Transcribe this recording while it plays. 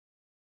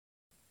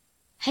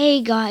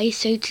Hey guys,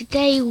 so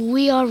today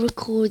we are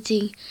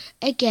recording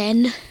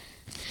again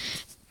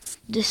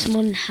this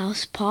modern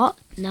house part.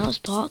 Now it's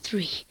part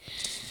 3.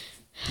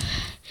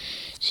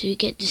 So you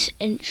get this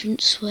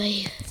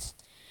entranceway.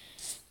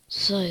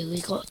 So we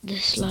got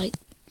this like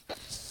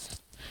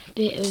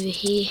bit over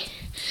here,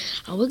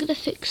 and we're gonna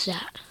fix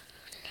that.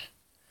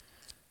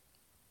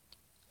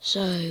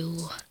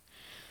 So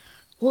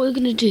what we're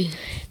gonna do?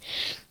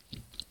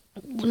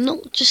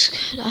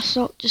 That's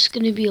not just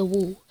gonna be a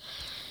wall.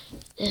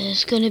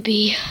 There's gonna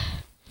be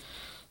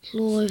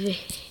floor over.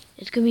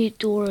 There's gonna be a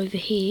door over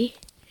here,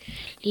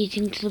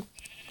 leading to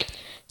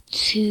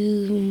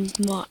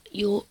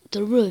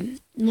the room,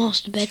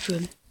 master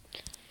bedroom.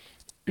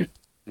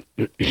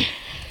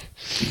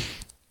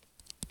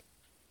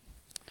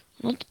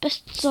 Not the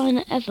best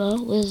designer ever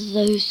with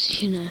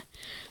those,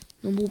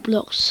 normal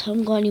blocks. I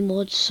haven't got any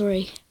mods,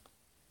 sorry.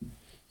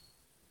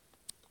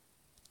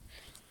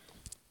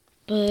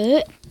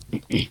 But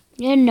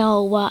you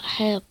know what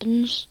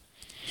happens.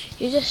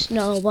 You just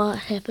know what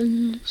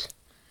happens.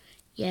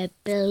 Yeah,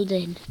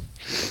 building.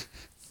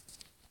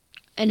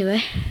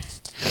 Anyway,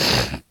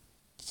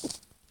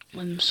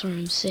 I'm sorry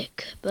I'm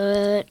sick,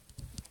 but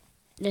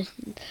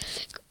listen,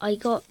 I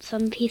got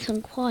some peace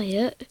and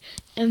quiet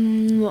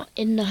in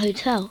the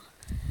hotel.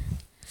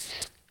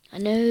 I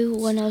know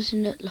when I was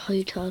in the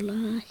hotel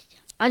last,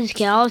 I'm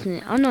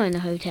not in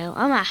the hotel.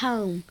 I'm at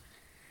home.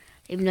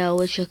 Even though I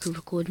wish I could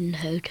record in the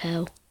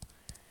hotel.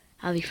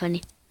 That'd be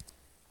funny.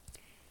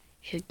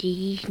 So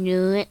these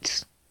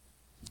nuts.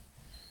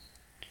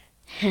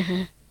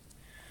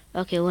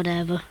 Okay,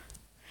 whatever.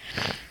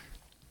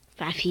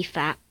 Faffy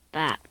fat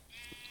bat.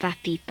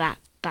 Faffy fat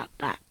bat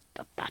bat.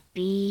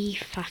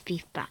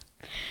 Faffy fat.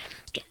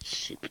 Get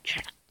super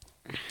trapped.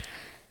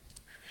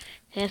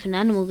 If an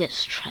animal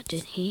gets trapped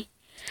in here,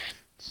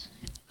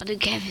 I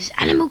don't care if it's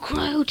animal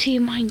cruelty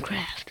in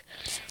Minecraft.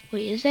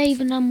 Wait, is there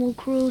even animal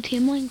cruelty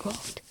in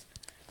Minecraft?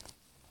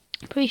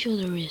 I'm pretty sure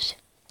there is.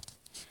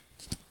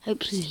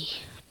 Hopefully.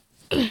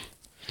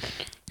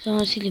 So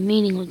I see the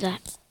meaning of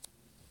that.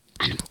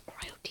 Animal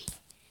cruelty.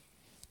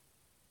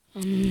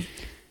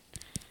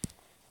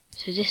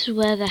 So this is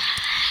where the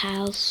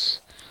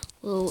house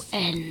will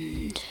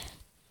end.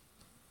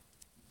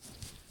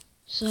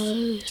 So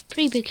it's a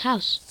pretty big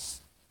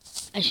house.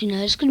 As you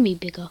know, it's going to be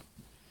bigger.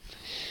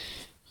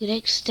 We're going to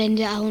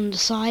extend it out on the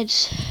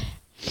sides.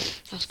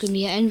 That's going to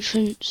be an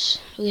entrance.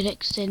 We're going to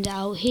extend it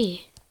out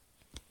here.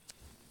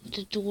 With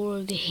the door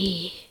over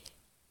here.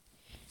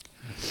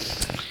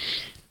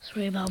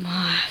 Sorry about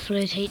my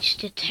Float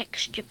HD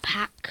texture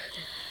pack.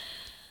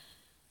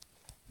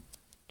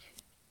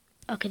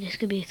 Okay, this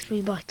could be a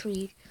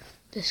 3x3.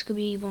 This could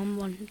be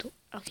one door.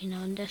 Okay,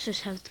 no, let's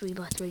just have a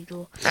 3x3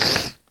 door.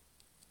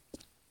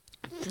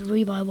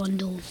 3x1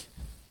 door.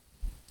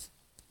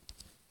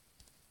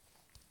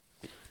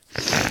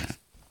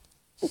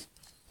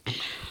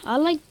 I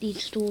like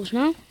these doors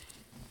now.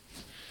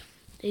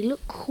 They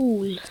look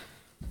cool.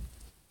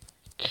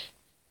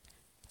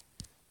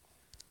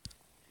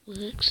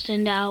 We'll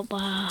extend out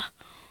by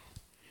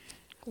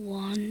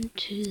 1,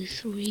 2,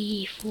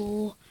 3,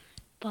 4,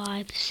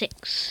 5,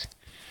 6,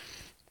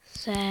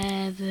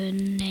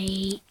 7,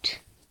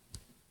 8,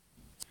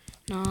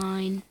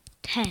 9,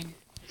 10,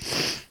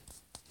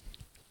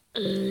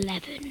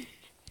 11.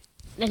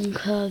 Then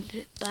curve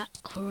it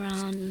back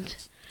around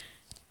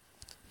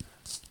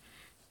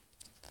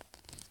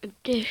a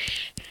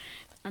dish,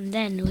 and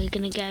then we're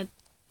gonna get a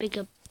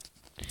bigger.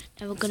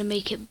 Then we're gonna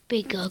make it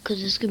bigger because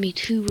there's gonna be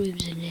 2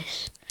 rooms in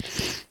this.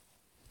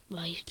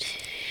 Right,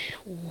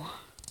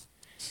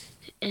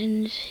 it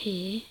ends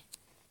here.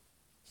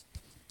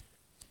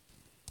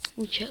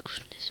 We'll check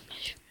from this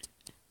measurement.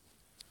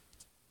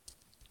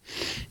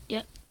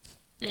 Yep,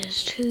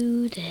 there's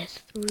 2, there's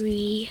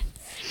 3,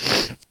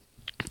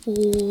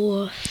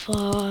 4,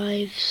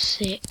 5,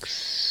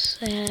 6,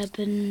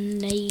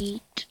 7,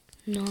 8,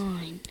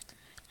 9,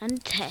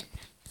 and 10.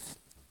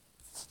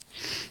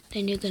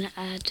 Then you're gonna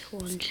add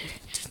 1, 2,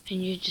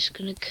 and you're just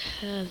gonna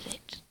curve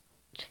it.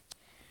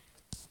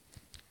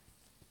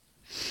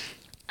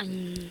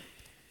 And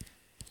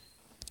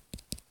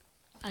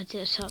add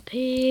this up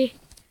here.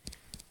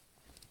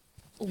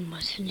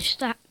 Almost finished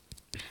that.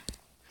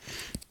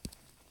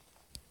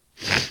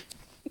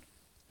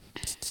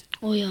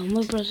 Oh yeah,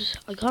 my brother's.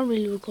 I can't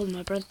really record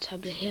my brother's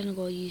tablet. He hasn't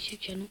got a YouTube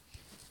channel.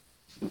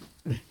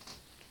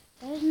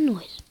 There's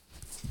noise.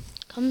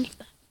 Comes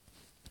back.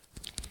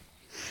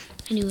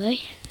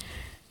 Anyway,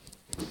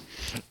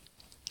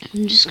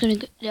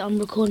 I'm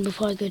recording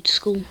before I go to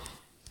school.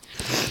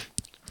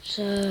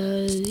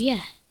 So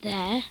yeah,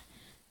 there,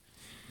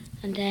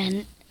 and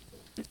then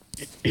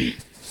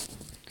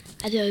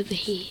add it over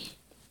here.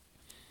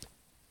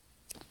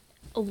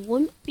 It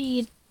won't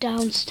be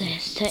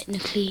downstairs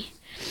technically,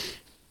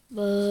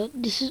 but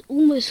this is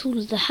almost all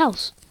of the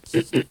house.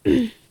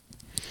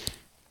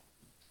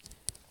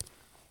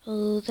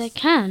 Oh, they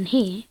can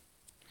here.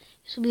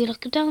 This will be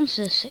like a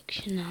downstairs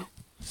section now.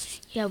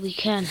 Yeah, we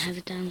can have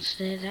it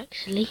downstairs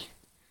actually.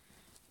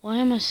 Why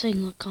am I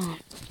saying I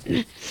can't?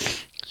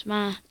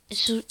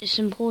 It's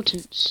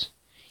importance.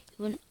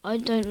 I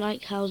don't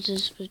like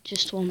houses with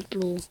just one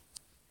floor.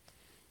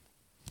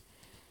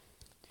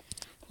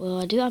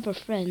 Well, I do have a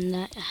friend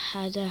that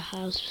has a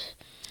house,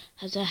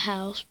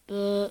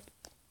 but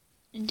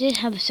it did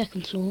have a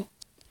second floor.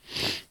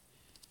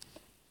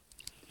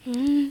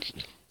 And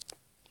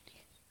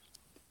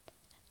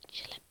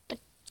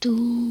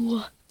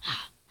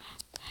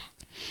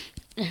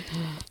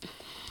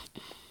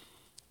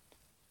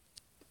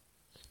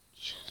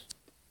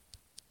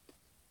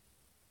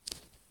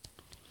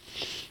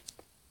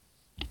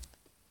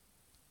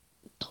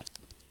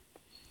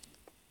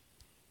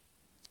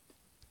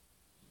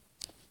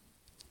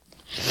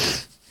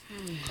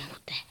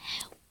what the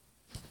hell?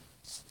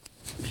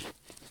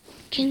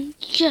 Can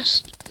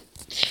just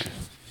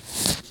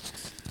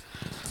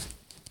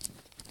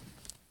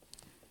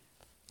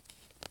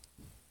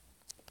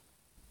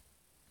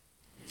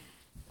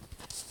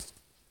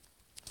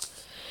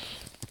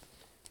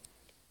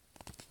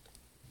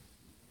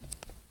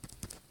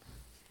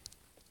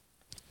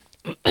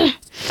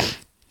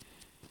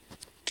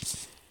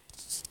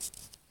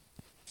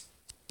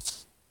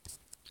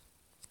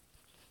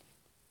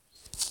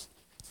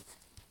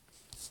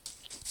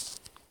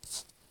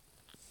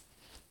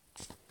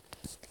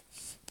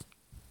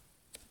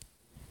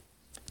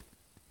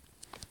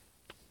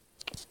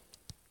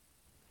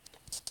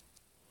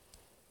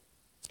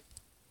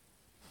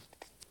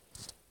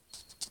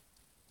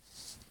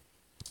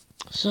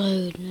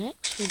So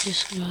next we're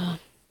just gonna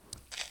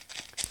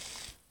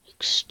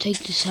take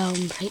this out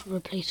and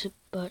replace it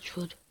with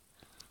birchwood.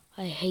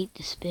 I hate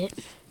this bit,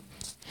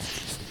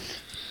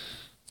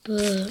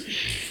 but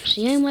it's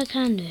the only way I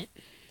can do it.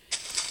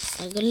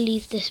 I'm gonna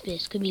leave this bit.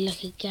 It's gonna be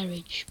like a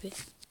garage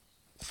bit.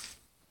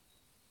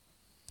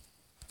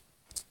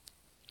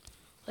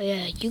 Oh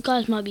yeah, you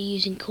guys might be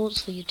using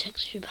quartz for your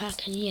texture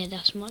pack, and yeah,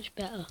 that's much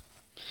better.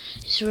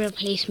 It's a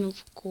replacement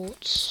for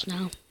quartz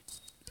now.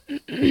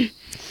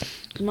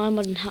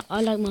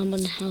 I like my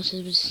modern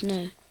houses with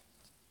snow.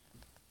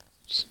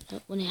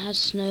 When it has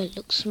snow, it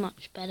looks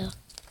much better.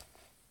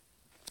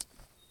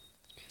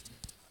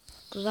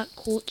 Because that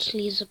quartz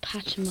leaves a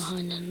pattern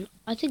behind, and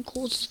I think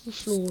quartz is for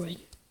flooring.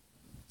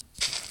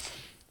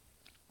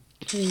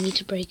 We need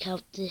to break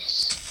out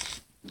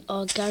this.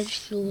 Our garage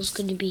floor is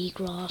going to be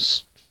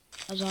grass,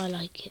 as I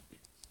like it.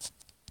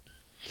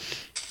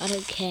 I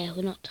don't care,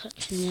 we're not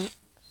touching that,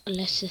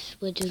 unless if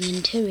we're doing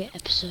interior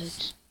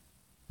episodes.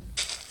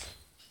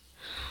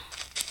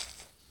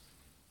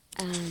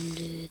 And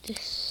do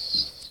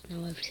this.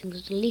 Now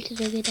everything's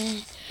deleted over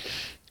there.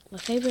 My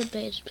favourite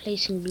bit is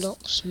placing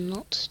blocks,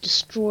 not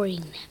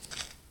destroying them.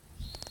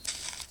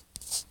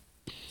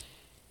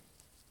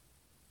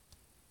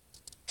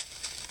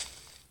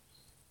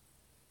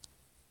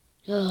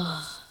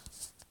 Ugh.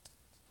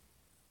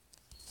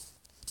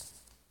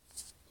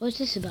 What's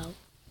this about?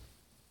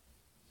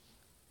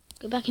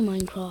 Go back in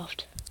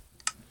Minecraft.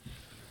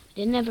 I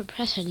didn't ever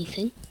press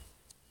anything.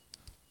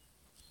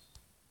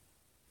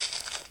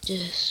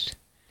 Just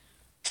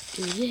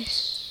do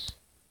this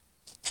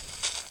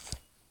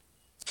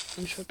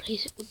and just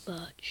replace it with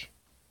birch.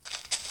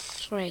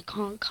 Sorry, I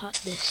can't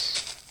cut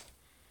this.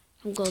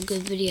 I've got a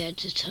good video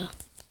editor.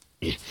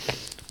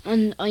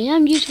 And I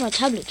am using my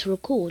tablet to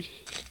record.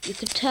 You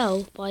could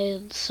tell by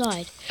the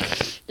side.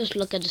 Just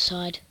look at the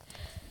side.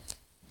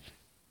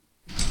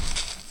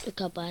 Look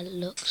how bad it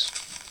looks.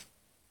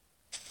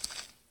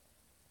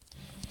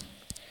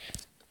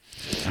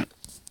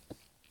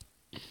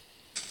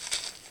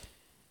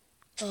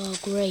 Oh,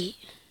 great.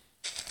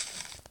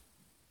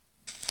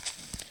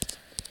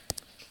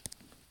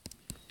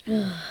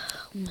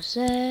 Almost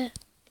there.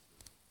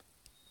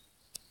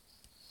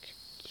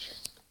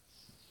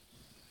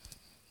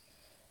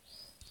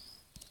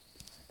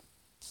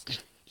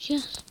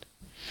 Just.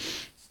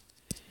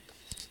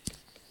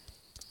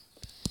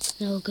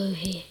 Now we'll go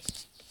here.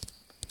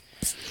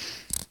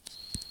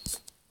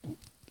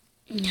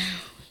 Now.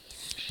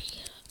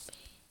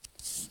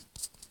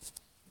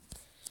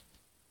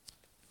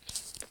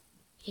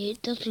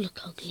 It does look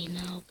ugly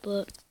now,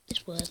 but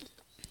it's worth it.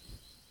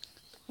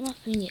 I'm not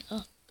filling it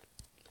up.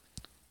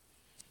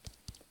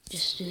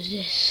 Just do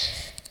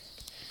this.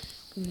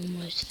 I'm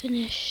almost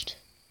finished.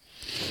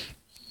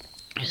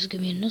 There's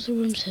gonna be another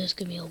room, so there's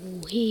gonna be a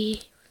wall here.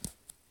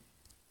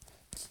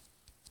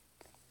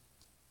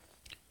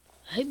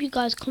 I hope you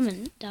guys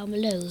comment down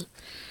below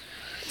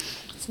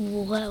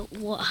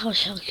what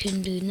house I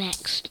can do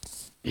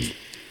next. I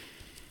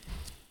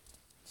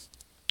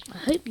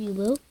hope you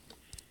will.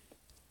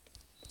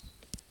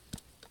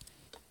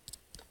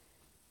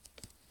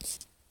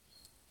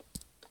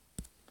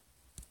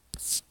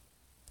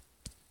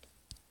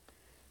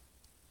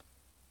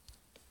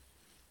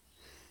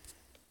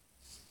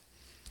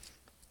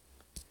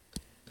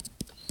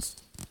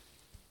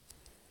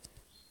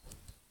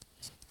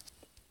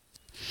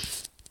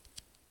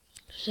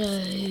 So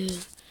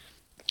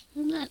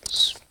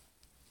that's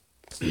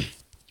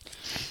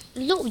a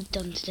lot we've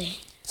done today.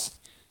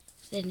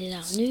 Ended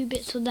out new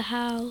bits of the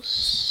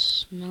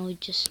house. Now we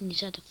just need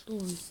to add a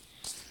flooring.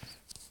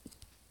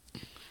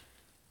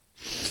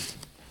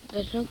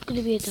 There's not going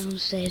to be a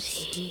downstairs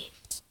here.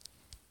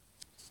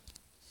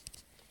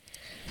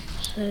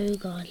 So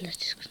guys, let's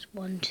just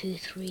 1, 2,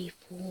 3,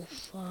 4,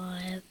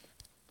 5.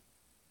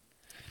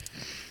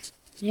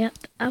 Yep,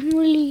 I haven't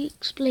really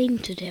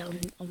explained today.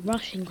 I'm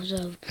rushing because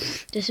of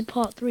this is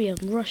part 3.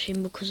 I'm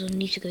rushing because I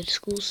need to go to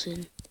school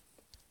soon.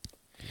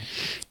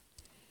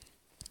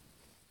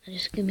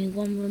 Just give me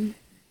one room.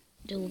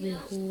 There will be a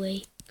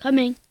hallway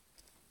coming.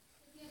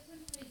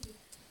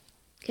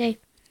 Okay.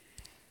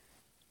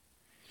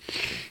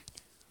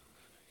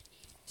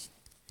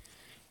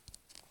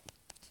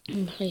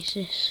 And place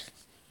this.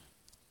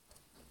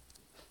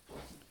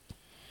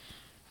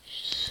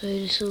 So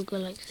this will go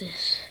like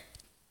this.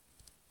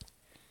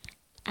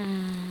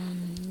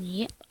 And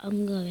yep,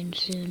 I'm going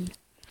soon.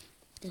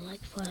 In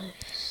like 5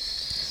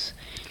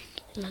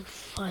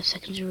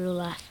 seconds of real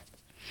life.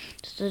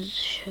 So to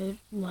show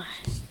my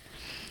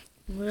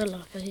real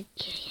life, I could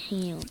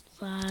count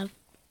 5,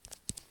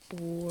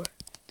 4,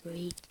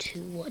 3,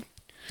 2, 1.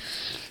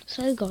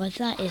 So guys,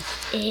 that is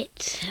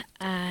it,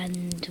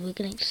 and we're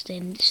gonna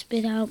extend this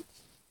bit out.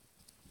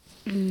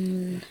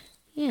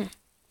 Yeah,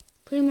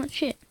 pretty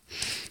much it.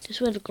 This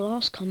is where the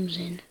glass comes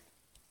in.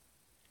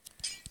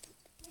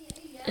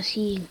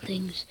 Seeing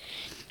things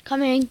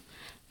coming.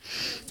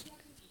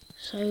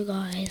 So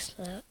guys,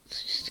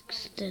 let's just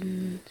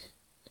extend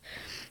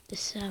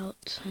this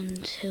out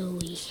until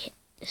we hit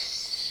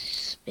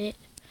this bit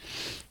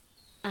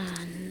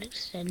and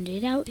extend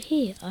it out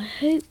here. I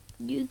hope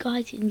you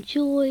guys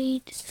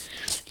enjoyed.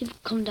 Leave a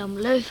comment down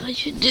below if I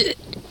should do it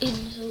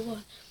in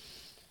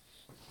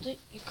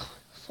you can't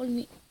follow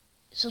me,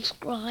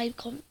 subscribe,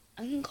 comment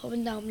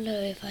down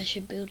below if I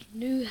should build a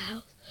new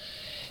house.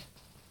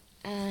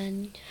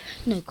 And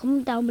no,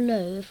 comment down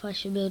below if I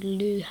should build a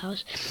new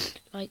house.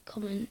 Like,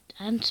 comment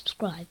and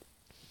subscribe.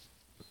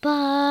 Bye.